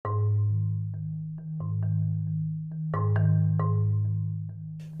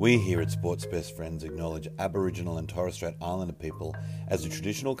We here at Sports Best Friends acknowledge Aboriginal and Torres Strait Islander people as the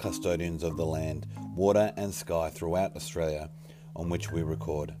traditional custodians of the land, water and sky throughout Australia on which we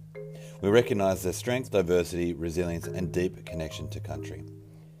record. We recognise their strength, diversity, resilience and deep connection to country.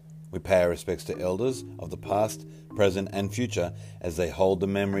 We pay our respects to elders of the past, present and future as they hold the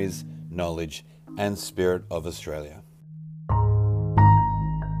memories, knowledge and spirit of Australia.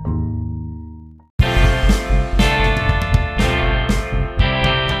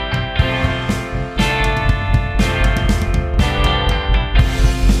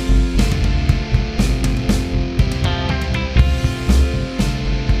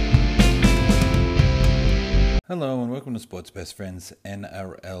 Hello and welcome to Sports Best Friends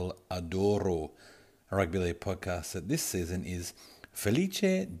NRL Adoro, a rugby league podcast that this season is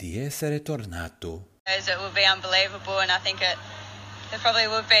Felice di essere tornato. It will be unbelievable, and I think it probably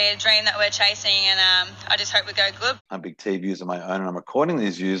would be a dream that we're chasing, and I just hope we go good. I'm Big T Views of my own, and I'm recording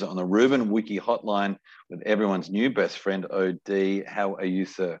these views on the Reuben Wiki hotline with everyone's new best friend, OD. How are you,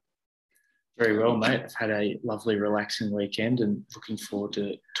 sir? Very well, mate. I've had a lovely, relaxing weekend and looking forward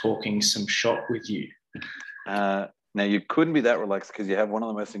to talking some shop with you. Now, you couldn't be that relaxed because you have one of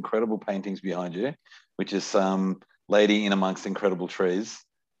the most incredible paintings behind you, which is some lady in amongst incredible trees.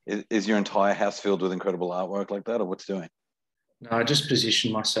 Is your entire house filled with incredible artwork like that, or what's doing? No, I just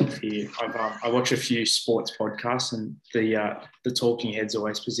positioned myself here. I watch a few sports podcasts, and the talking heads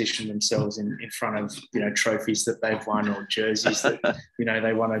always position themselves in front of trophies that they've won or jerseys that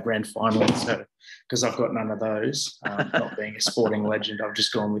they won a grand final. So, because I've got none of those, not being a sporting legend, I've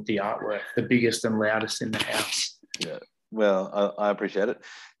just gone with the artwork, the biggest and loudest in the house. Yeah, well, I appreciate it.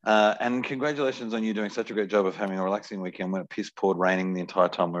 And congratulations on you doing such a great job of having a relaxing weekend when it piss poured raining the entire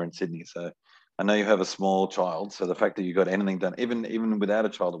time we're in Sydney. So I know you have a small child, so the fact that you got anything done, even without a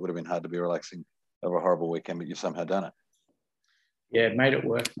child, it would have been hard to be relaxing over a horrible weekend, but you've somehow done it. Yeah, made it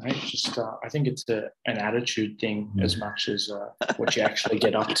work, mate. Just I think it's an attitude thing as much as what you actually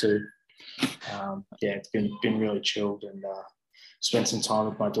get up to. It's been really chilled, and spent some time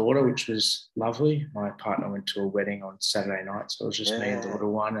with my daughter, which was lovely. My partner went to a wedding on Saturday night, so it was just me and the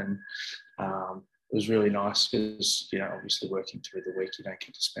little one, and it was really nice because, obviously working through the week, you don't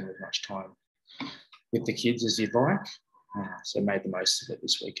get to spend as much time with the kids as you'd like. So made the most of it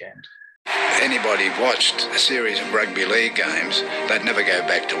this weekend. Anybody watched a series of rugby league games, they'd never go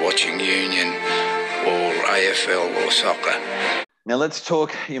back to watching Union or AFL or soccer. Now let's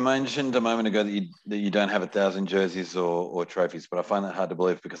talk. You mentioned a moment ago that you don't have 1,000 jerseys or trophies, but I find that hard to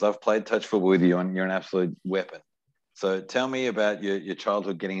believe because I've played touch football with you and you're an absolute weapon. So tell me about your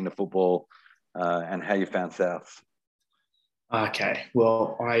childhood getting into football and how you found South. Okay,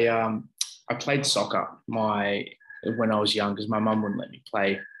 well, I played soccer when I was young because my mum wouldn't let me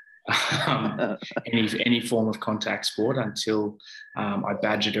play any form of contact sport until I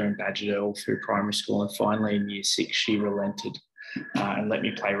badgered her all through primary school, and finally in year 6 she relented and let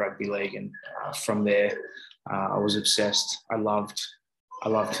me play rugby league, and from there I was obsessed. I loved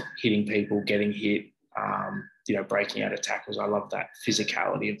hitting people, getting hit, breaking out of tackles. I loved that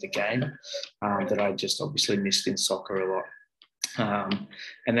physicality of the game that I just obviously missed in soccer a lot.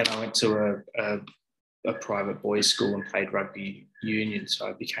 And then I went to a private boys' school and played rugby union, so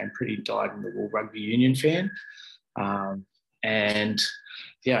I became pretty dyed-in-the-wool rugby union fan.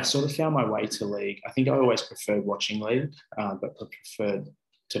 I sort of found my way to league. I think I always preferred watching league, but preferred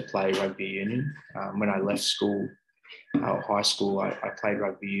to play rugby union. When I left school, high school, I played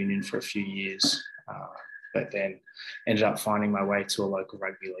rugby union for a few years, but then ended up finding my way to a local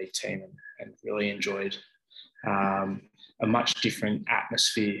rugby league team and really enjoyed a much different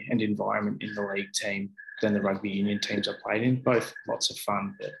atmosphere and environment in the league team than the rugby union teams I played in. Both lots of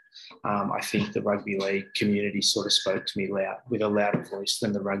fun, but I think the rugby league community sort of spoke to me with a louder voice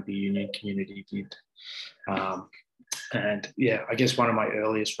than the rugby union community did. I guess one of my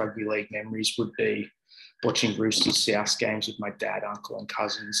earliest rugby league memories would be watching Roosters South games with my dad, uncle and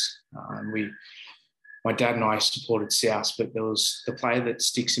cousins. My dad and I supported South, but there was the player that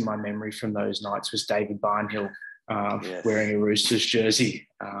sticks in my memory from those nights was David Barnhill, wearing a Roosters jersey.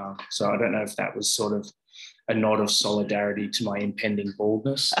 So I don't know if that was sort of a nod of solidarity to my impending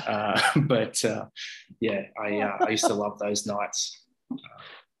baldness. I used to love those nights.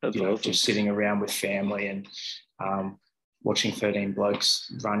 Awesome. Just sitting around with family and watching 13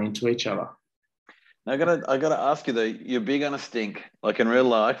 blokes run into each other. Now, I gotta ask you though, you're big on a stink, like in real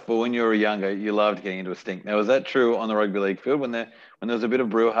life, but when you were younger, you loved getting into a stink. Now, was that true on the rugby league field when there was a bit of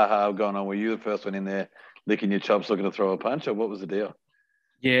brouhaha going on? Were you the first one in there licking your chops, looking to throw a punch, or what was the deal?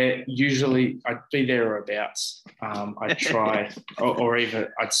 Yeah, usually I'd be there or abouts. I'd try, or even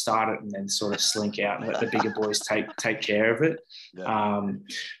I'd start it and then sort of slink out and let the bigger boys take care of it. Yeah.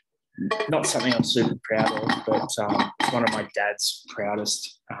 Not something I'm super proud of, but it's one of my dad's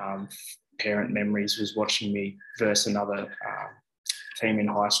proudest parent memories was watching me versus another team in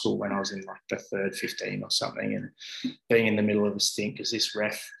high school when I was in like the third 15 or something, and being in the middle of a stink because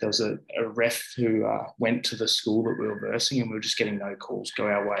there was a ref who went to the school that we were versing, and we were just getting no calls go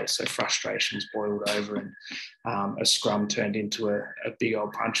our way. So frustrations boiled over, and a scrum turned into a big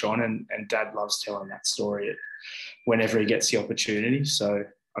old punch on. And Dad loves telling that story whenever he gets the opportunity. So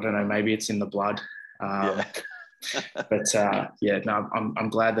I don't know, maybe it's in the blood. But I'm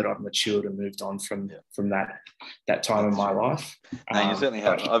glad that I've matured and moved on from that time in my life. No, you certainly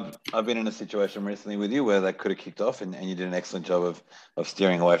have. I've been in a situation recently with you where that could have kicked off, and you did an excellent job of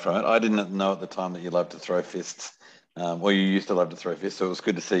steering away from it. I didn't know at the time that you loved to throw fists, or you used to love to throw fists, so it was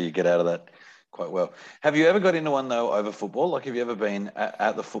good to see you get out of that quite well. Have you ever got into one, though, over football? Like, have you ever been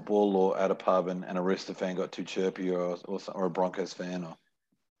at the football or at a pub and a Rooster fan got too chirpy, or a Broncos fan? Or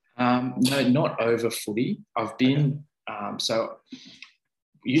No, not over footy. I've been so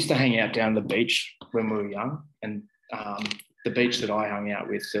we used to hang out down the beach when we were young, and the beach that I hung out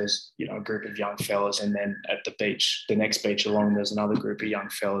with, there's a group of young fellas, and then at the next beach along, there's another group of young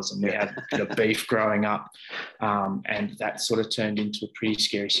fellas, and we had a bit of beef growing up, and that sort of turned into a pretty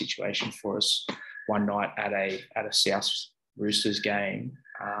scary situation for us one night at a South Roosters game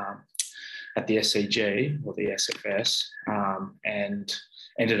at the SCG or the SFS, and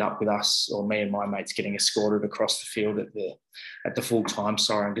ended up with us, or me and my mates, getting escorted across the field at the full time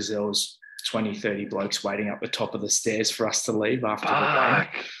siren because there was 20, 30 blokes waiting up the top of the stairs for us to leave after the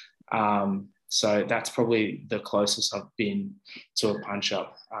game. So that's probably the closest I've been to a punch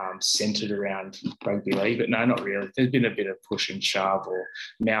up centred around rugby league. But no, not really. There's been a bit of push and shove or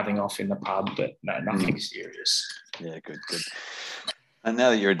mouthing off in the pub, but no, nothing serious. Yeah, good. And now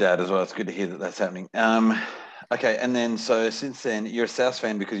that you're a dad as well, it's good to hear that that's happening. Okay, and then so since then, you're a South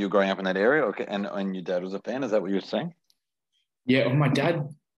fan because you're growing up in that area, okay? And your dad was a fan. Is that what you were saying? Yeah, well, my dad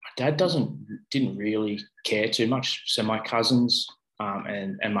didn't really care too much. So my cousins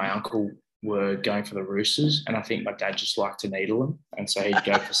and my uncle were going for the Roosters, and I think my dad just liked to needle them, and so he'd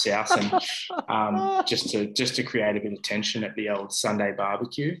go for South, and just to create a bit of tension at the old Sunday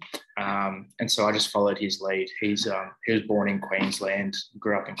barbecue. And so I just followed his lead. He was born in Queensland,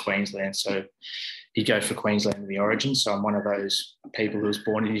 grew up in Queensland, so he'd go for Queensland in the Origin. So I'm one of those people who was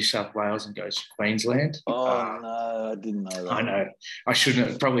born in New South Wales and goes to Queensland. Oh, no, I didn't know that. I know. I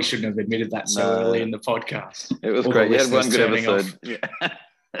probably shouldn't have admitted that so early in the podcast. It was great. You had one good episode. Yeah.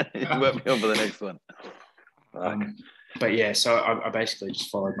 You won't be on for the next one. But yeah, so I basically just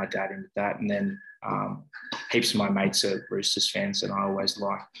followed my dad into that. And then heaps of my mates are Roosters fans, and I always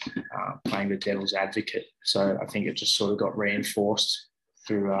like playing the devil's advocate. So I think it just sort of got reinforced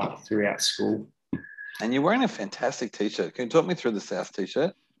throughout school. And you're wearing a fantastic T-shirt. Can you talk me through the South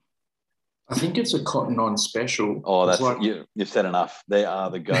T-shirt? I think it's a Cotton On special. Oh, that's you've said enough. They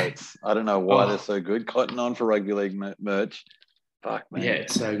are the goats. I don't know why they're so good. Cotton On for rugby league merch. Fuck, man. Yeah,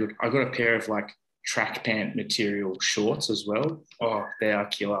 it's so good. I got a pair of like track pant material shorts as well. Oh, they are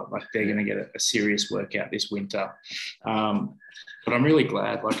killer. Like they're going to get a serious workout this winter. But I'm really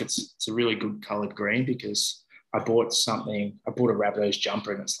glad. Like it's a really good coloured green because I bought a Rabbitohs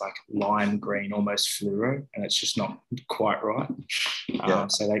jumper and it's like lime green, almost fluoro, and it's just not quite right.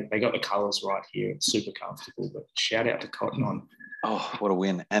 So they got the colours right here. It's super comfortable, but shout out to Cotton On. Oh, what a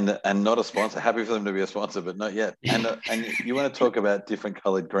win. And not a sponsor. Happy for them to be a sponsor, but not yet. And you want to talk about different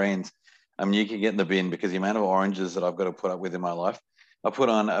coloured greens. I mean, you can get in the bin because the amount of oranges that I've got to put up with in my life. I put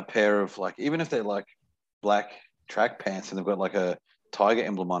on a pair of like, even if they're like black track pants and they've got like a tiger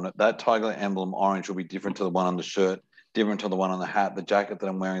emblem on it, that tiger emblem orange will be different to the one on the shirt, different to the one on the hat. The jacket that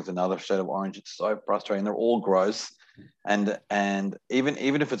I'm wearing is another shade of orange. It's so frustrating. They're all gross. And even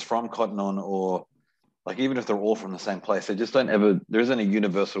if it's from Cotton On, or like even if they're all from the same place, they just there isn't a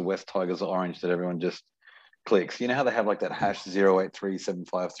universal West Tigers orange that everyone just clicks. You know how they have like that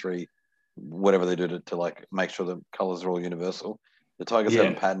 #083753, whatever they do to like make sure the colors are all universal. The Tigers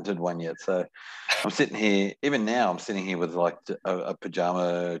haven't patented one yet. So I'm sitting here, even now I'm sitting here with like a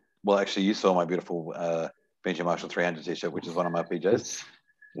pajama. Well, actually you saw my beautiful Benji Marshall 300 t-shirt, which is one of my PJs.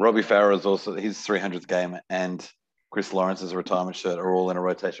 Robbie Farah is also his 300th game, and Chris Lawrence's retirement shirt are all in a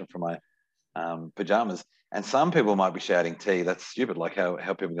rotation for my pajamas. And some people might be shouting T, that's stupid, like how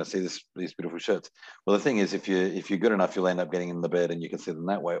people are going to see these beautiful shirts. Well, the thing is, if you're good enough, you'll end up getting in the bed and you can see them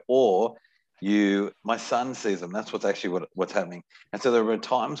that way. Or my son sees them. That's what's actually what's happening. And so there were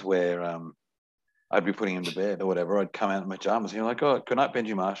times where I'd be putting him to bed or whatever. I'd come out in my pajamas and you're like, oh, good night,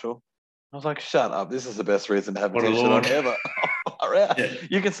 Benji Marshall. I was like, shut up. This is the best reason to have a What a t-shirt on lord. ever. All right. Yeah,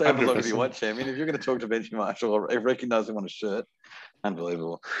 You can say it as long as you 100%. want, champion. If you're going to talk to Benji Marshall or recognize him on a shirt,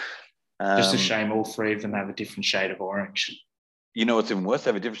 unbelievable. Just a shame all three of them have a different shade of orange. You know what's even worse? They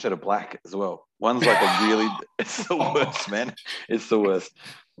have a different shade of black as well. One's like a really, it's the worst, man. It's the worst.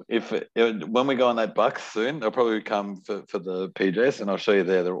 When we go on that Bucks soon, they'll probably come for the PJs, and I'll show you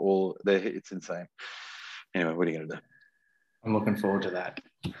there. It's insane. Anyway, what are you going to do? I'm looking forward to that.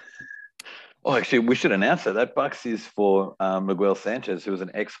 Oh, actually, we should announce that. That Bucks is for Miguel Sanchez, who was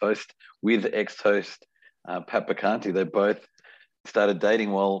an ex-host with ex-host Pat Bacanti. They both started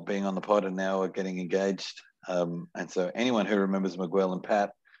dating while being on the pod and now are getting engaged. And so anyone who remembers Miguel and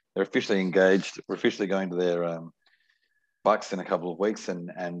Pat, they're officially engaged. We're officially going to their Bucks in a couple of weeks,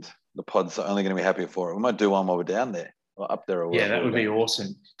 and the pod's only going to be happier for it. We might do one while we're down there or up there. Or yeah, that would be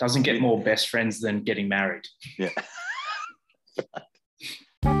awesome. Doesn't get more best friends than getting married. Yeah.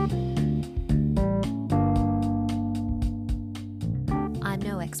 I'm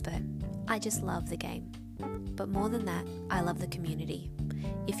no expert. I just love the game. But more than that, I love the community.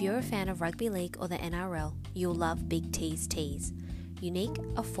 If you're a fan of rugby league or the NRL, you'll love Big T's Tees. Unique,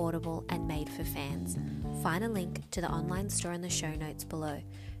 affordable, and made for fans. Find a link to the online store in the show notes below.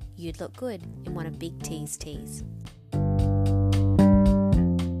 You'd look good in one of Big T's tees.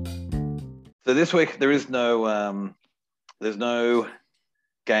 So this week there's no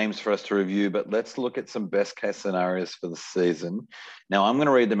games for us to review, but let's look at some best case scenarios for the season. Now I'm going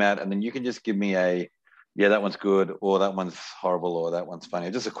to read them out, and then you can just give me that one's good, or that one's horrible, or that one's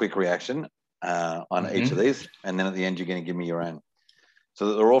funny. Just a quick reaction on each of these, and then at the end you're going to give me your own.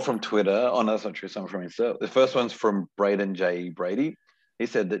 So they're all from Twitter. Oh, no, that's not true. Some from Insta. The first one's from Braden J. Brady. He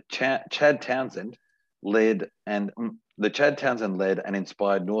said that Chad Townsend led and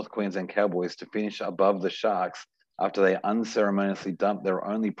inspired North Queensland Cowboys to finish above the Sharks after they unceremoniously dumped their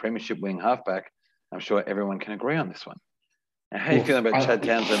only premiership wing halfback. I'm sure everyone can agree on this one. Now, how are you feeling about Chad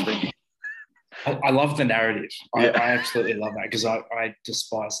Townsend? I love the narrative. Yeah. I absolutely love that because I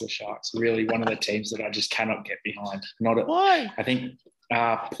despise the Sharks. Really, one of the teams that I just cannot get behind. Why? I think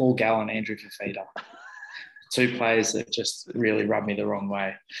Paul Gallen, Andrew Fafita, two players that just really rub me the wrong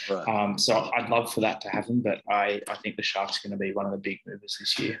way. Right. So I'd love for that to happen, but I think the Sharks are going to be one of the big movers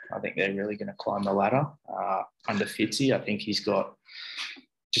this year. I think they're really going to climb the ladder under Fitzy. I think he's got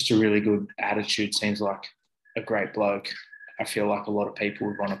just a really good attitude. Seems like a great bloke. I feel like a lot of people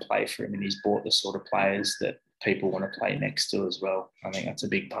would want to play for him, and he's brought the sort of players that people want to play next to as well. I think that's a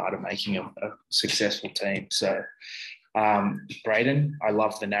big part of making a successful team. So, Braden, I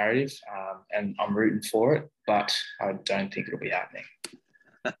love the narrative and I'm rooting for it, but I don't think it'll be happening.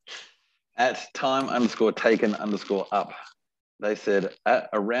 At time_taken_up, they said at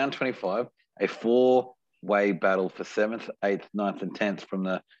around 25, a 4-way battle for 7th, 8th, 9th, and 10th from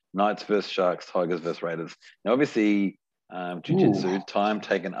the Knights versus Sharks, Tigers versus Raiders. Now, obviously, Jiu-Jitsu, time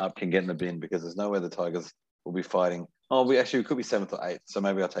taken up can get in the bin because there's no way the Tigers will be fighting. Oh, we could be 7th or 8th, so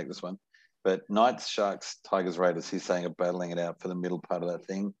maybe I'll take this one. But Knights, Sharks, Tigers, Raiders, he's saying are battling it out for the middle part of that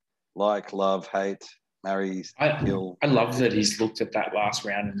thing. Like, love, hate, marry, kill. I love that he's looked at that last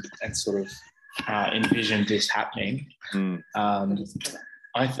round and sort of envisioned this happening. I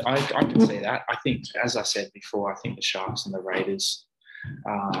can see that. I think, as I said before, I think the Sharks and the Raiders,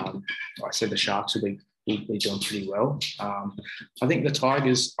 I said the Sharks will be doing pretty well. I think the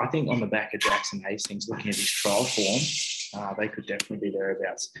Tigers, on the back of Jackson Hastings, looking at his trial form, they could definitely be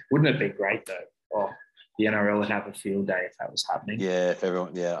thereabouts. Wouldn't it be great though? Oh, the NRL would have a field day if that was happening. Yeah,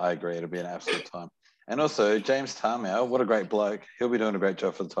 I agree. It'll be an absolute time. And also, James Tarmow, what a great bloke. He'll be doing a great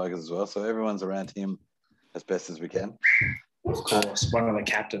job for the Tigers as well. So everyone's around him as best as we can. Of course, one of the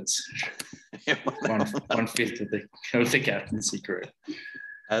captains. one fifth of the captaincy crew.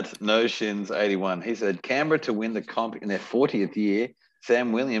 At NoShins81, he said, Canberra to win the comp in their 40th year.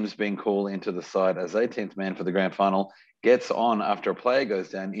 Sam Williams being called into the side as 18th man for the grand final, gets on after a player goes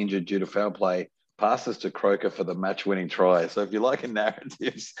down injured due to foul play, passes to Croker for the match-winning try. So if you like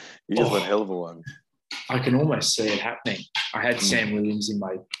narratives, here's one hell of a one. I can almost see it happening. I had Sam Williams in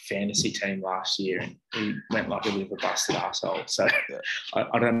my fantasy team last year, and he went like a bit of a busted arsehole. So yeah.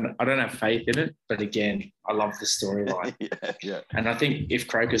 I don't have faith in it, but again, I love the storyline. yeah. And I think if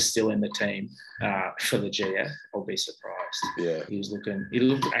Croker's still in the team for the GF, I'll be surprised. Yeah, he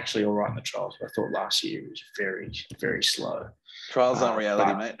looked actually all right in the trials. But I thought last year he was very, very slow. Trials aren't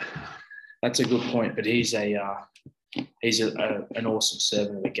reality, mate. That's a good point, but he's an awesome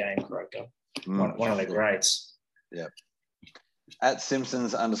servant of the game, Croker. One of the greats. Yeah. At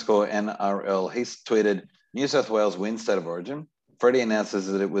Simpsons_NRL, he's tweeted, New South Wales wins State of Origin. Freddie announces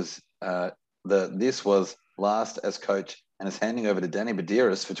that it was that this was last as coach and is handing over to Danny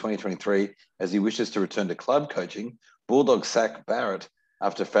Badiris for 2023 as he wishes to return to club coaching. Bulldogs sack Barrett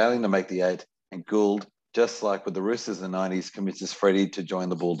after failing to make the 8, and Gould, just like with the Roosters in the 90s, convinces Freddie to join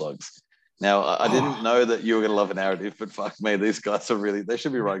the Bulldogs. Now, I didn't know that you were going to love a narrative, but fuck me, these guys are really, they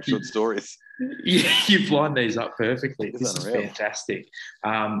should be writing short stories. Yeah, you've lined these up perfectly. This is unreal. fantastic.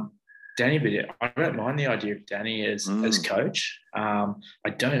 Danny, but I don't mind the idea of Danny as coach. I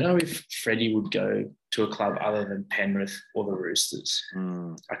don't know if Freddie would go to a club other than Penrith or the Roosters.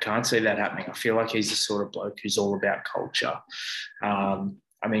 I can't see that happening. I feel like he's the sort of bloke who's all about culture.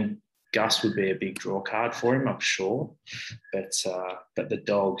 I mean, Gus would be a big draw card for him, I'm sure. But the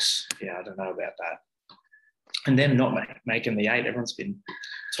Dogs, yeah, I don't know about that. And them not making the 8, everyone's been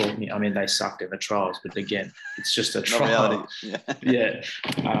talking. I mean, they sucked in the trials, but again, it's just a trial. Yeah.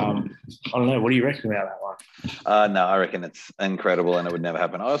 I don't know. What do you reckon about that one? No, I reckon it's incredible and it would never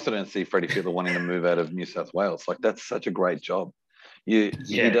happen. I also don't see Freddie Fittler wanting to move out of New South Wales. Like, that's such a great job. He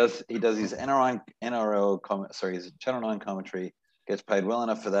does his his Channel 9 commentary, gets paid well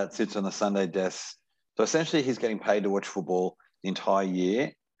enough for that, sits on the Sunday desk. So essentially he's getting paid to watch football the entire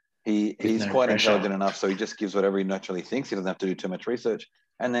year. He's quite intelligent enough, so he just gives whatever he naturally thinks. He doesn't have to do too much research.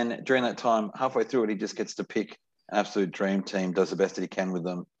 And then during that time, halfway through it, he just gets to pick an absolute dream team, does the best that he can with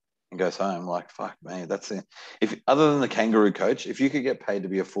them, and goes home. Like, fuck me, that's it. If other than the kangaroo coach, if you could get paid to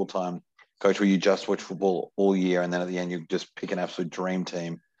be a full-time coach where you just watch football all year and then at the end you just pick an absolute dream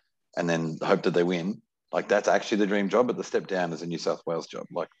team and then hope that they win, like, that's actually the dream job. But the step down is a New South Wales job.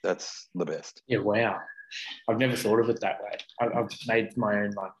 Like, that's the best. Yeah, wow. I've never thought of it that way. I've made my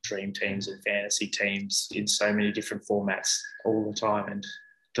own like dream teams and fantasy teams in so many different formats all the time, and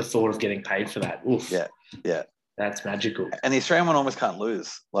the thought of getting paid for that, oof, yeah, that's magical. And the Australian one almost can't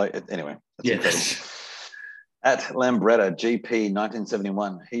lose. Like, anyway, that's incredible. At Lambretta GP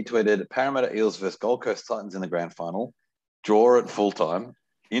 1971, he tweeted, "Parramatta Eels versus Gold Coast Titans in the grand final. Draw at full time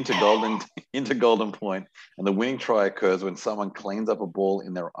into Golden Point, and the winning try occurs when someone cleans up a ball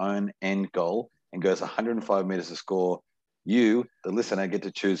in their own end goal and goes 105 metres to score. You, the listener, get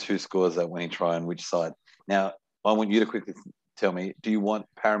to choose who scores that winning try on which side." Now, I want you to quickly tell me, do you want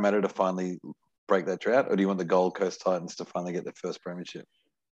Parramatta to finally break that drought, or do you want the Gold Coast Titans to finally get their first premiership?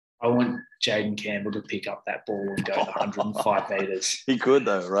 I want Jaden Campbell to pick up that ball and go 105 metres. He could,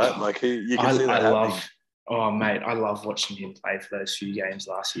 though, right? Like, you can see that happening. Oh, mate, I love watching him play for those few games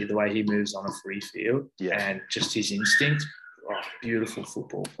last year, the way he moves on a free field and just his instinct. Oh, beautiful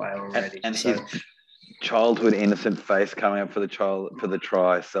football player already. And his childhood innocent face coming up for the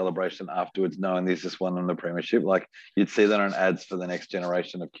try celebration afterwards, knowing he's just won on the premiership. Like, you'd see that on ads for the next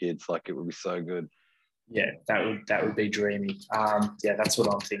generation of kids. Like, it would be so good. Yeah, that would be dreamy. That's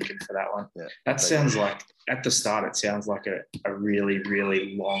what I'm thinking for that one. Yeah, that sounds like, at the start, it sounds like a really,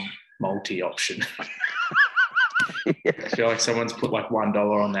 really long multi-option. I feel like someone's put like $1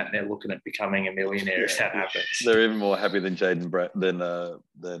 on that and they're looking at becoming a millionaire if that happens. They're even more happy than Jaden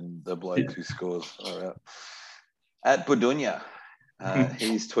than the bloke who scores. All right. At Budunya,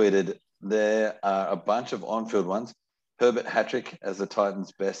 he's tweeted, "There are a bunch of on-field ones. Herbert hat-trick as the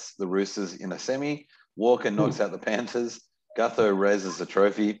Titans best the Roosters in a semi. Walker knocks out the Panthers. Gutho raises the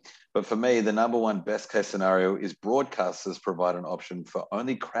trophy. But for me, the number one best case scenario is broadcasters provide an option for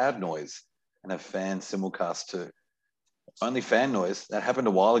only crowd noise and a fan simulcast too. Only fan noise. That happened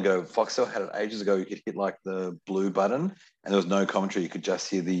a while ago. Foxtel had it ages ago. You could hit like the blue button and there was no commentary. You could just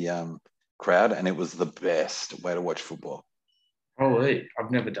hear the crowd, and it was the best way to watch football." Holy, I've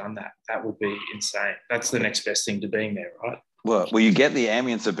never done that. That would be insane. That's the next best thing to being there, right? Well, you get the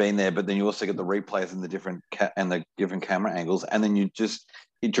ambience of being there, but then you also get the replays and the different camera angles, and then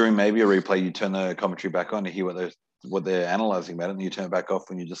during maybe a replay, you turn the commentary back on to hear what they're analysing about it, and you turn it back off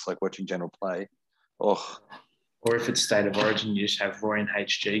when you're just like watching general play. Oh. Or if it's State of Origin, you just have Roy and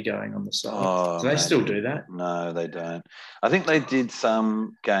HG going on the side. Do they still do that? No, they don't. I think they did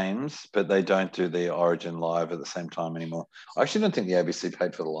some games, but they don't do the Origin live at the same time anymore. I actually don't think the ABC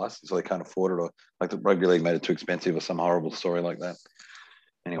paid for the license, so they can't afford it, or like the Rugby League made it too expensive, or some horrible story like that.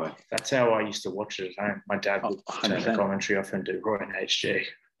 Anyway. That's how I used to watch it at home. My dad would turn the commentary off and do Roy and HG.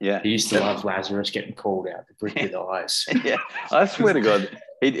 Yeah. He used to love Lazarus getting called out, the brick with eyes. Yeah. I swear to God,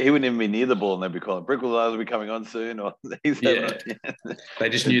 he wouldn't even be near the ball and they'd be calling, "Brick with eyes will be coming on soon." Or They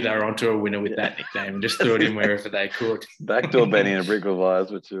just knew they were onto a winner with that nickname and just threw it in wherever they could. Backdoor Benny and a Brick with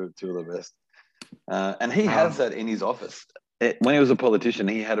eyes were two of the best. And he has that in his office. When he was a politician,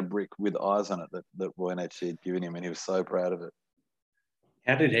 he had a brick with eyes on it that Roy and HG had given him, and he was so proud of it.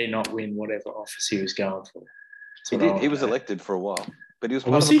 How did he not win whatever office he was going for? He did. He was elected for a while. But he was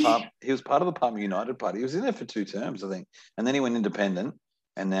part of the Parliament United Party. He was in there for 2 terms, I think. And then he went independent.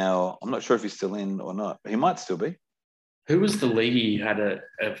 and now I'm not sure if he's still in or not. He might still be. Who was the leaguey who had a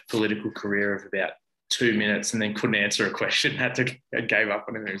political career of about 2 minutes and then couldn't answer a question, gave up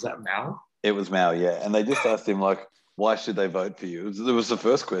on him? Was that Mal? It was Mal, yeah. And they just asked him, like, why should they vote for you? It was the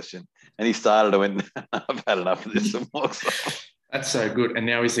first question. And he started and went, I've had enough of this, and walks off. That's so good. And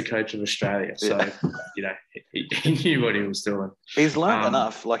now he's the coach of Australia. So, he knew what he was doing. He's learned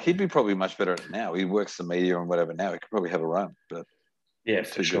enough. Like, he'd be probably much better at it now. He works the media and whatever now. He could probably have a run. But yeah,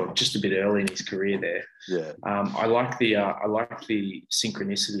 for sure. Good. Just a bit early in his career there. Yeah. I like the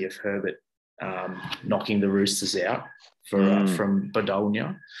synchronicity of Herbert knocking the Roosters out from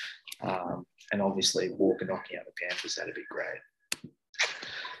Bologna. And obviously Walker knocking out the Panthers. That'd be great.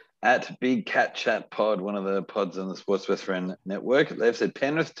 At Big Cat Chat Pod, one of the pods on the Sports Best Friend Network, they've said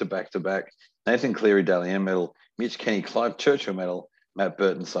Penrith to back-to-back, Nathan Cleary Dally M medal, Mitch Kenny Clive Churchill medal, Matt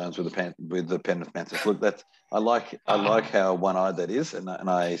Burton signs with the Penrith Panthers. Look, I like how one-eyed that is, and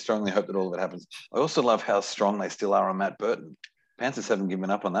I strongly hope that all of it happens. I also love how strong they still are on Matt Burton. Panthers haven't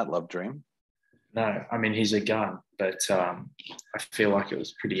given up on that love dream. No, I mean, he's a gun, but I feel like it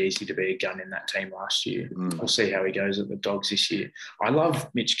was pretty easy to be a gun in that team last year. We'll see how he goes at the Dogs this year. I love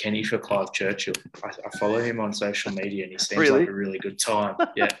Mitch Kenny for Clive Churchill. I follow him on social media and he seems like a really good time.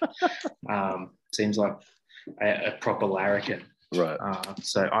 Yeah. Seems like a proper larrikin. Right.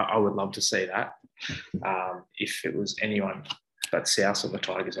 So I would love to see that if it was anyone but South or the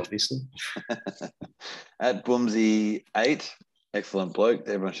Tigers, obviously. At Boomsy 8, excellent bloke.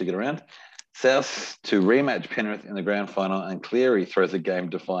 Everyone should get around. South to rematch Penrith in the grand final, and Cleary throws a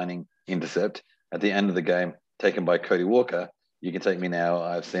game-defining intercept at the end of the game, taken by Cody Walker. You can take me now.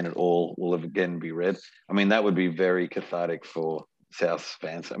 I've seen it all. Will again be read. I mean, that would be very cathartic for South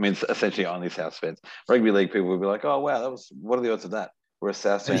fans. I mean, it's essentially only South fans. Rugby league people would be like, "Oh wow, what are the odds of that?" Whereas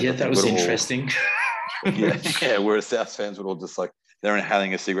South fans, yeah, that was interesting. Whereas South fans would all just like they're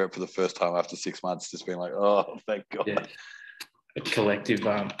inhaling a cigarette for the first time after 6 months, just being like, "Oh, thank God." Yeah. A collective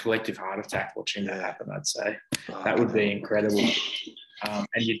heart attack watching that happen, I'd say. That would be incredible. And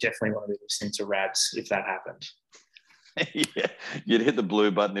you definitely want to be listening to Rabs if that happened. Yeah, you'd hit the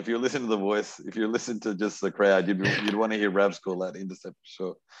blue button. If you listen to the voice, if you listen to just the crowd, you'd want to hear Rabs call that intercept for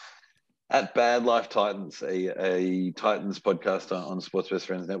sure. At Bad Life Titans, a Titans podcast on Sports Best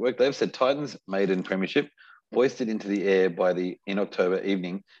Friends Network, they've said Titans maiden premiership hoisted into the air in October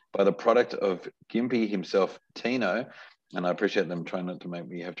evening by the product of Gimpy himself, Tino. And I appreciate them trying not to make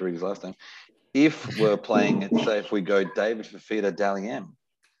me have to read his last name. If we're playing it safe, we go David Fafita Dally M.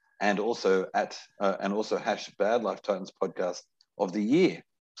 And also hash Bad Life Titans podcast of the year.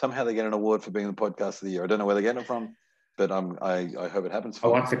 Somehow they get an award for being the podcast of the year. I don't know where they're getting it from, but I hope it happens. I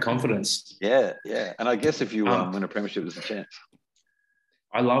like the confidence. Yeah. And I guess if you win a premiership, there's a chance.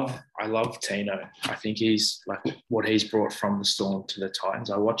 I love Tino. I think he's like what he's brought from the Storm to the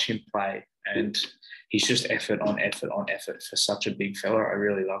Titans. I watch him play and he's just effort on effort on effort for such a big fella. I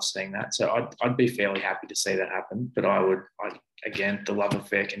really love seeing that. So I'd be fairly happy to see that happen. But again, the love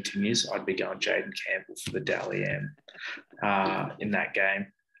affair continues. I'd be going Jaden Campbell for the Dally M in that game.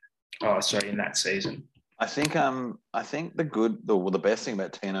 In that season. I think the best thing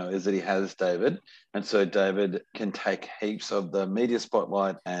about Tino is that he has David, and so David can take heaps of the media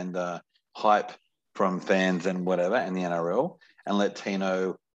spotlight and hype from fans and whatever in the NRL, and let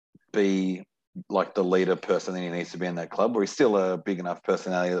Tino be like the leader person that he needs to be in that club, where he's still a big enough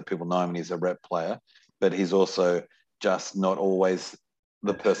personality that people know him and he's a rep player, but he's also just not always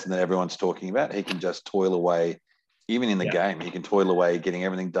the person that everyone's talking about. He can just toil away. Even in the game, he can toil away, getting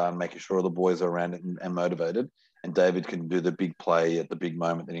everything done, making sure all the boys are around it and motivated. And David can do the big play at the big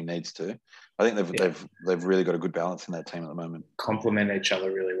moment that he needs to. I think they've really got a good balance in that team at the moment. Complement each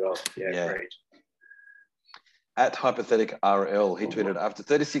other really well. Yeah. Great. At Hypothetic RL, he tweeted, after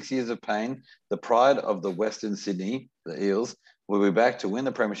 36 years of pain, the pride of the Western Sydney, the Eels, will be back to win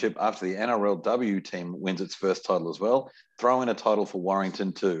the premiership after the NRLW team wins its first title as well. Throw in a title for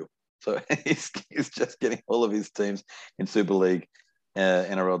Warrington too. So he's just getting all of his teams in Super League,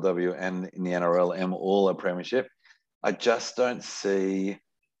 NRLW and in the NRLM all a premiership. I really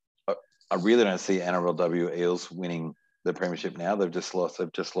don't see NRLW Eels winning the premiership now. They've just lost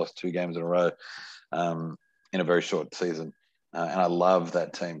 2 games in a row in a very short season. And I love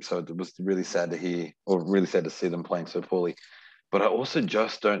that team. So it was really sad to hear, or really sad to see them playing so poorly. But I also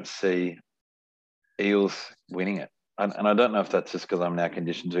just don't see Eels winning it. And I don't know if that's just because I'm now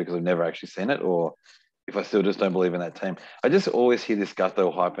conditioned to, because I've never actually seen it, or if I still just don't believe in that team. I just always hear this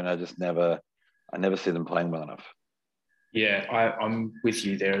Gutho hype, and I never see them playing well enough. Yeah, I'm with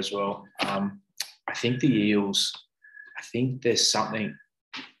you there as well. I think the Eels, there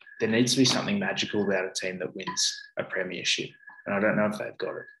needs to be something magical about a team that wins a premiership. and I don't know if they've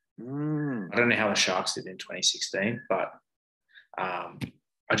got it. I don't know how the Sharks did in 2016, but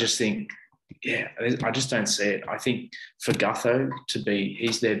I just think, I just don't see it. I think for Gutho to be,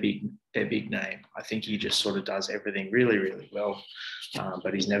 he's their big name. I think he just sort of does everything really, really well,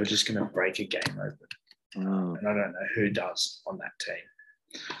 but he's never just going to break a game open. And I don't know who does on that team.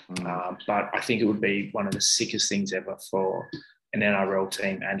 But I think it would be one of the sickest things ever for an NRL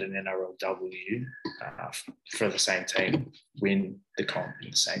team and an NRLW for the same team win the comp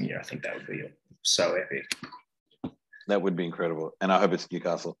in the same year. I think that would be so epic. That would be incredible. And I hope it's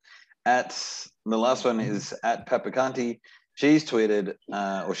Newcastle. The last one is at Papacanti. She's tweeted,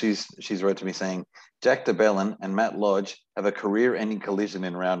 or she's wrote to me saying, Jack DeBellin and Matt Lodge have a career-ending collision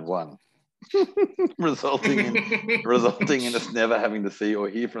in round 1, resulting in us never having to see or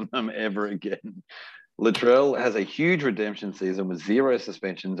hear from them ever again. Latrell has a huge redemption season with 0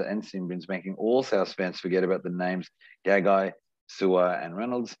 suspensions and sin bins, making all South fans forget about the names Gagai, Su'A, and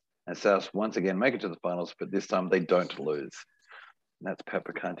Reynolds. And South once again make it to the finals, but this time they don't lose. And that's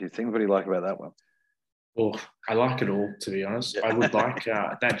Papacanti. Things, what do you like about that one? Oh, I like it all, to be honest. I would like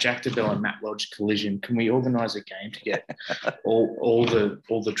that Jack DeBell and Matt Lodge collision. Can we organise a game to get all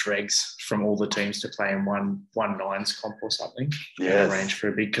the dregs from all the teams to play in one nines comp or something? Yes. Arrange for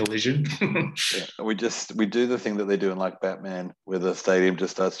a big collision. We do the thing that they do in like Batman, where the stadium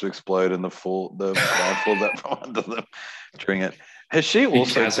just starts to explode and the ground falls out from under them during it. Has she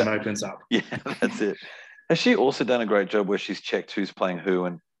also opens up? Yeah, that's it. Has she also done a great job where she's checked who's playing who?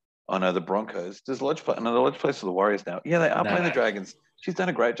 And I know the Broncos. Does Lodge play? No, the Lodge plays for the Warriors now. Yeah, they are playing the Dragons. She's done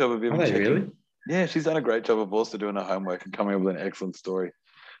a great job of even checking. Really? Yeah, she's done a great job of also doing her homework and coming up with an excellent story.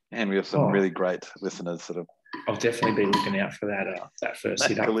 And we have some really great listeners sort of. I'll definitely be looking out for that first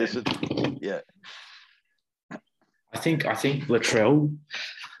hit up. Collision. Yeah. I think Latrell,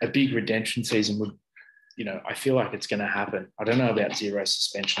 a big redemption season would. I feel like it's going to happen. I don't know about 0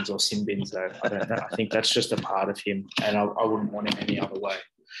 suspensions or sin bins, though. I don't know. I think that's just a part of him, and I wouldn't want him any other way.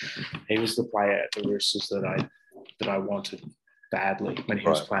 He was the player at the Roosters that I wanted badly when he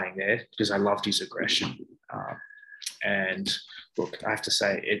was playing there, because I loved his aggression. And look, I have to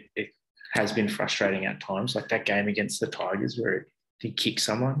say it has been frustrating at times, like that game against the Tigers where he kicked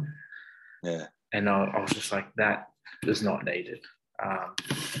someone. Yeah, and I was just like, that is not needed.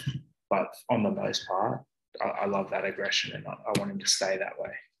 But on the most part, I love that aggression, and I want him to stay that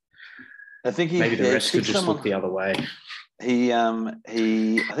way. I think maybe the rest could just look the other way. I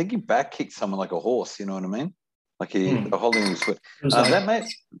think he back kicked someone like a horse. You know what I mean? Like they're holding his foot. That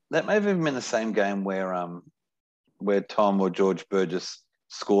may have even been the same game where Tom or George Burgess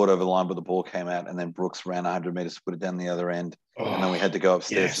scored over the line, but the ball came out, and then Brooks ran 100 meters to put it down the other end, and then we had to go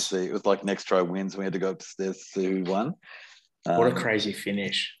upstairs to see. It was like next try wins. We had to go upstairs to see who won. What a crazy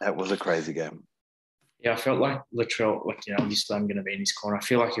finish. That was a crazy game. Yeah, I felt like Latrell, obviously I'm going to be in his corner. I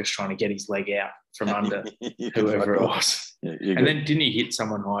feel like he was trying to get his leg out from under whoever it was. Yeah, and then didn't he hit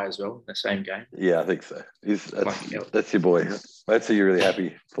someone high as well in the same game? Yeah, I think so. That's your boy. That's who you're really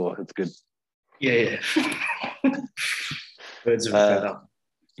happy for. It's good. Yeah. Birds of a feather.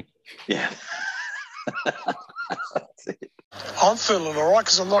 Yeah. That's it. I'm feeling all right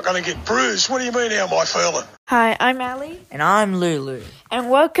because I'm not going to get bruised. What do you mean, how am I feeling? Hi, I'm Ali. And I'm Lulu.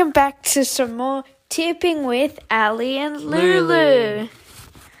 And welcome back to some more Tipping with Ali and Lulu.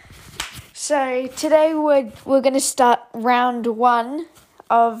 So today we're going to start round 1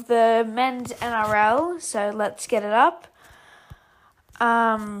 of the men's NRL. So let's get it up.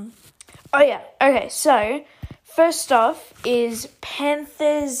 Okay, so first off is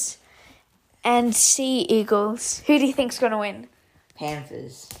Panthers and Sea Eagles. Who do you think's going to win?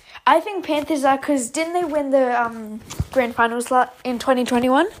 Panthers. I think Panthers are, because didn't they win the grand finals in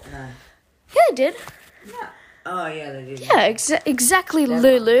 2021? No. Yeah, they did. No. Oh, yeah, they did. Yeah, exactly,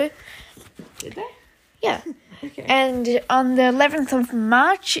 Lulu. Did they? Yeah. Okay. And on the 11th of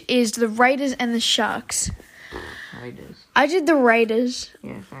March is the Raiders and the Sharks. Raiders. I did the Raiders.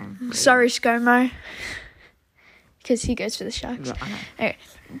 Yeah, fine. Sorry, ScoMo. Because he goes for the Sharks. Yeah, I know. Okay.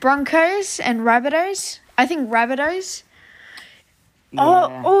 Broncos and Rabbitohs. I think Rabbitohs. Yeah,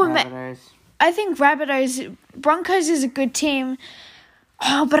 Rabbitohs. I think Rabbitohs. Broncos is a good team.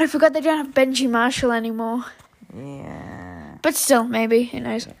 Oh, but I forgot they don't have Benji Marshall anymore. Yeah. But still, maybe. Who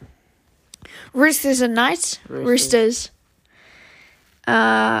knows? Roosters and Knights. Roosters.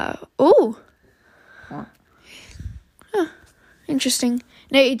 Ooh. What? Huh. Interesting.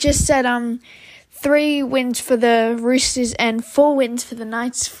 No, it just said 3 wins for the Roosters and 4 wins for the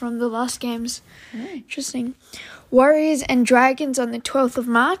Knights from the last games. Interesting. Warriors and Dragons on the 12th of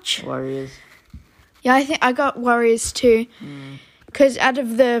March. Warriors. Yeah, I think I got Warriors too. Because out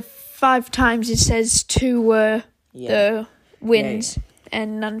of the 5 times it says 2 were the wins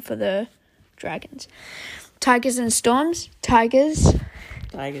and none for the Dragons. Tigers and Storms. Tigers.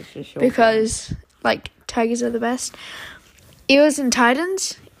 Tigers for sure. Because, Tigers are the best. Eels and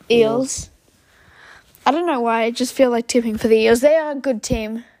Titans. Eels. I don't know why. I just feel like tipping for the Eels. They are a good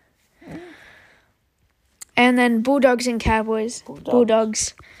team. And then Bulldogs and Cowboys.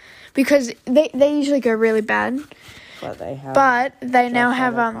 Bulldogs. Because they usually go really bad. But they now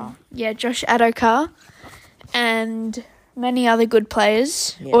have Josh Adokar and many other good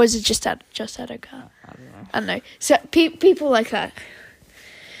players. Yeah. Or is it just Adokar? I don't know. So people like that.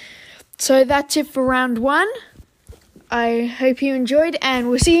 So that's it for round 1. I hope you enjoyed, and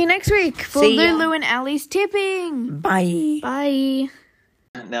we'll see you next week for Lulu and Ali's tipping. Bye. Bye.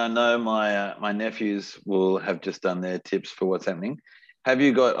 Now, I know my nephews will have just done their tips for what's happening. Have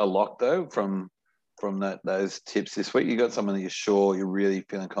you got a lock, though, from those tips this week? You got someone that you're really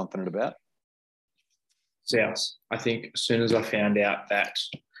feeling confident about? South. I think as soon as I found out that,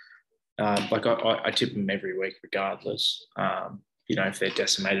 I tip them every week regardless. If they're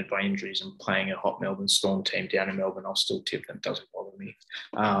decimated by injuries and playing a hot Melbourne Storm team down in Melbourne, I'll still tip them. It doesn't bother me.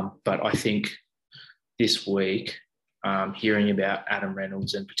 But I think this week, hearing about Adam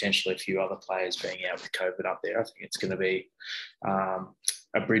Reynolds and potentially a few other players being out with COVID up there, I think it's going to be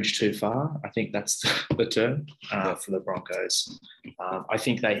a bridge too far. I think that's the term for the Broncos. I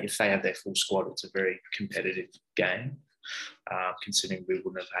think if they have their full squad, it's a very competitive game, considering we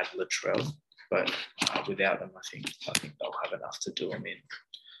wouldn't have had Latrell. But without them, I think they'll have enough to do them in.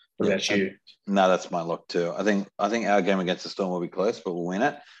 What about you? No, that's my lock too. I think our game against the Storm will be close, but we'll win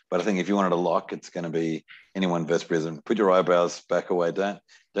it. But I think if you wanted a lock, it's going to be anyone versus Brisbane. Put your eyebrows back away. Don't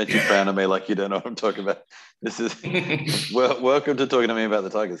you frown at me like you don't know what I'm talking about. This is welcome to talking to me about the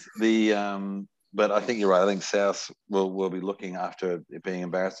Tigers. But I think you're right. I think South will be looking after it being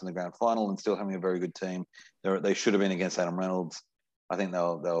embarrassed in the grand final and still having a very good team. They should have been against Adam Reynolds. I think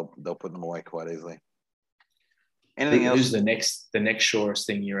they'll put them away quite easily. Anything else? Who's the next surest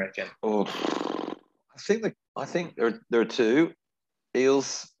thing you reckon? Oh, I think there are two.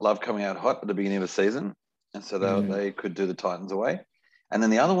 Eels love coming out hot at the beginning of the season, and so they could do the Titans away. And then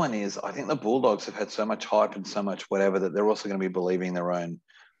the other one is I think the Bulldogs have had so much hype and so much whatever that they're also going to be believing their own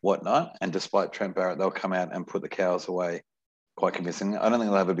whatnot. And despite Trent Barrett, they'll come out and put the Cows away quite convincing. I don't think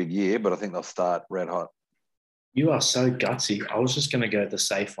they'll have a big year, but I think they'll start red hot. You are so gutsy. I was just going to go the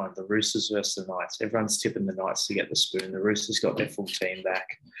safe one, the Roosters versus the Knights. Everyone's tipping the Knights to get the spoon. The Roosters got their full team back.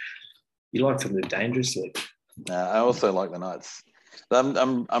 You like to live dangerously. I also like the Knights.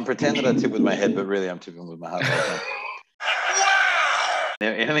 I'm pretending I tip with my head, but really I'm tipping with my heart. Now,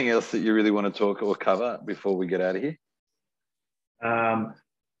 anything else that you really want to talk or cover before we get out of here?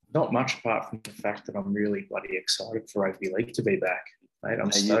 Not much apart from the fact that I'm really bloody excited for rugby league to be back. Mate,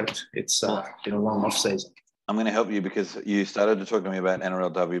 I'm stoked. It's been a long off season. I'm going to help you because you started to talk to me about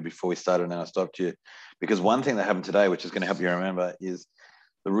NRLW before we started and I stopped you. Because one thing that happened today, which is going to help you remember, is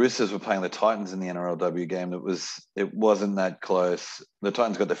the Roosters were playing the Titans in the NRLW game. It wasn't that close. The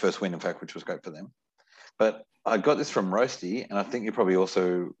Titans got their first win, in fact, which was great for them. But I got this from Roasty, and I think you probably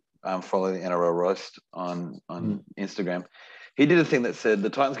also follow the NRL Roast on Instagram. He did a thing that said the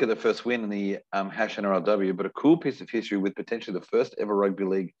Titans get their first win in the hash NRLW, but a cool piece of history with potentially the first ever rugby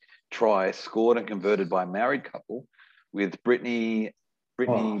league try scored and converted by a married couple with Brittany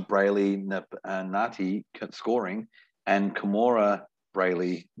Brayley Nati scoring and Kimora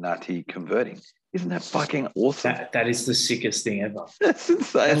Brayley Nati converting. Isn't that fucking awesome? That is the sickest thing ever. That's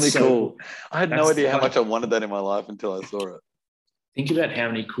insanely cool. I had no idea how much I wanted that in my life until I saw it. Think about how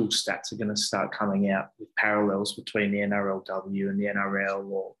many cool stats are going to start coming out with parallels between the NRLW and the NRL,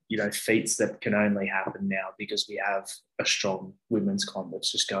 or feats that can only happen now because we have a strong women's comp that's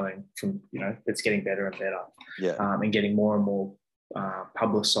just going from it's getting better and better, and getting more and more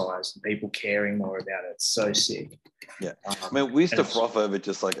publicised and people caring more about it. It's so sick. Yeah, I mean, we used to froth over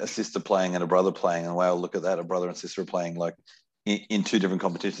just like a sister playing and a brother playing, and wow, look at that, a brother and sister playing like in two different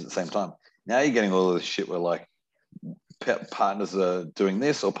competitions at the same time. Now you're getting all of this shit where like partners are doing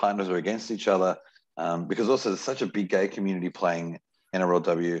this or partners are against each other, because also there's such a big gay community playing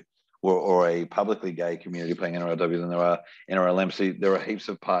NRLW or a publicly gay community playing NRLW than there are NRLM. So there are heaps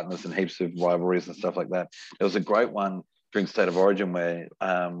of partners and heaps of rivalries and stuff like that. There was a great one during State of Origin where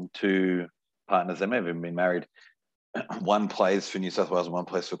two partners, they may have even been married, one plays for New South Wales and one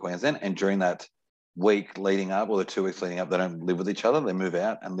plays for Queensland, and during that week leading up, or the 2 weeks leading up, they don't live with each other. They move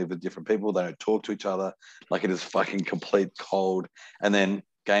out and live with different people. They don't talk to each other. Like, it is fucking complete cold. And then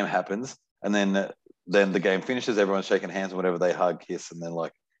game happens, and then the game finishes. Everyone's shaking hands and whatever. They hug, kiss, and then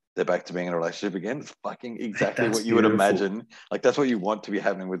like they're back to being in a relationship again. It's fucking exactly That's what you would beautiful. imagine. Like, that's what you want to be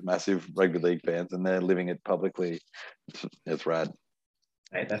happening with massive rugby league fans, and they're living it publicly. It's rad.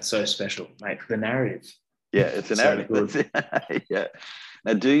 Mate, that's so special, mate. The narrative. Yeah, it's a So narrative. Yeah.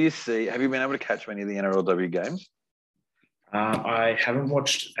 Now, have you been able to catch many of the NRLW games? I haven't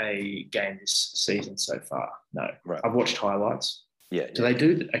watched a game this season so far. No. Right. I've watched highlights. Yeah. Do they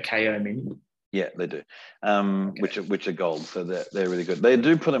do a KO mini? Yeah, they do. Which are gold, so they're really good. They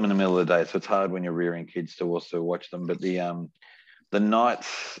do put them in the middle of the day, so it's hard when you're rearing kids to also watch them. But the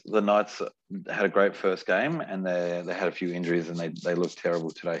Knights had a great first game, and they had a few injuries, and they looked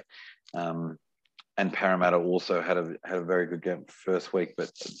terrible today. And Parramatta also had a very good game first week,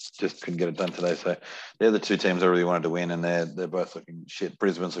 but just couldn't get it done today. So they're the two teams I really wanted to win, and they're both looking shit.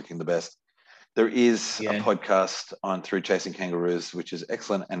 Brisbane's looking the best. There is a podcast on Through Chasing Kangaroos, which is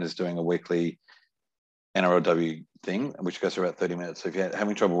excellent and is doing a weekly NRLW thing, which goes for about 30 minutes. So if you're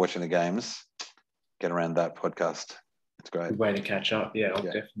having trouble watching the games, get around that podcast. It's great. Good way to catch up. Yeah, I'll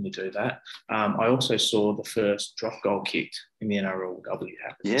definitely do that. I also saw the first drop goal kicked in the NRLW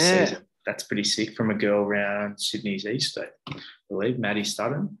happen this season. That's pretty sick, from a girl around Sydney's East, I believe, Maddie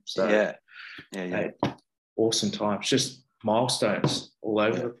Studden. So, hey, awesome times. Just milestones all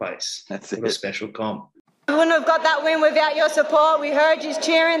over the place. That's what a special comp. We wouldn't have got that win without your support. We heard you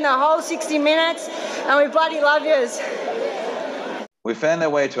cheering the whole 60 minutes, and we bloody love yous. We found our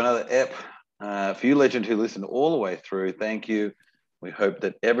way to another ep. For you legend who listened all the way through, thank you. We hope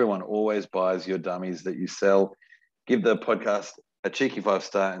that everyone always buys your dummies that you sell. Give the podcast a cheeky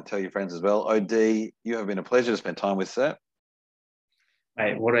 5-star and tell your friends as well. OD, you have been a pleasure to spend time with, sir.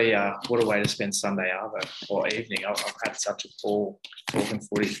 Mate, what a way to spend Sunday arvo or evening. I've had such a ball talking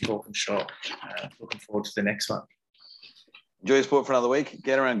footy, talking shop. Looking forward to the next one. Enjoy your sport for another week.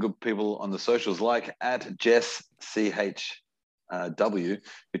 Get around good people on the socials, like at JessCHW,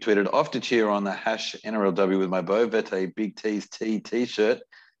 who tweeted off to cheer on the #NRLW with my Bo Vete Big T's T-shirt.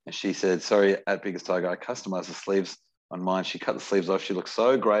 And she said, sorry, at Biggest Tiger, I customized the sleeves on mine. She cut the sleeves off. She looks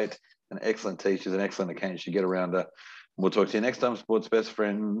so great. An excellent tee. She's an excellent account. You should get around her. We'll talk to you next time, Sports Best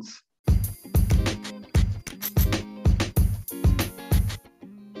Friends.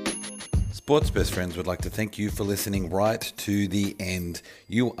 Sports Best Friends would like to thank you for listening right to the end.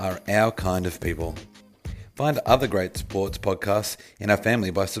 You are our kind of people. Find other great sports podcasts in our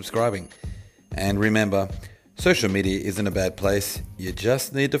family by subscribing. And remember, social media isn't a bad place. You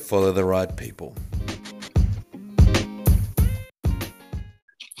just need to follow the right people.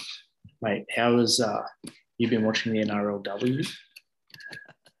 Mate, how has you been watching the NRLW?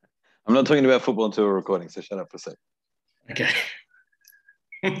 I'm not talking about football until we're recording, so shut up for a sec. Okay.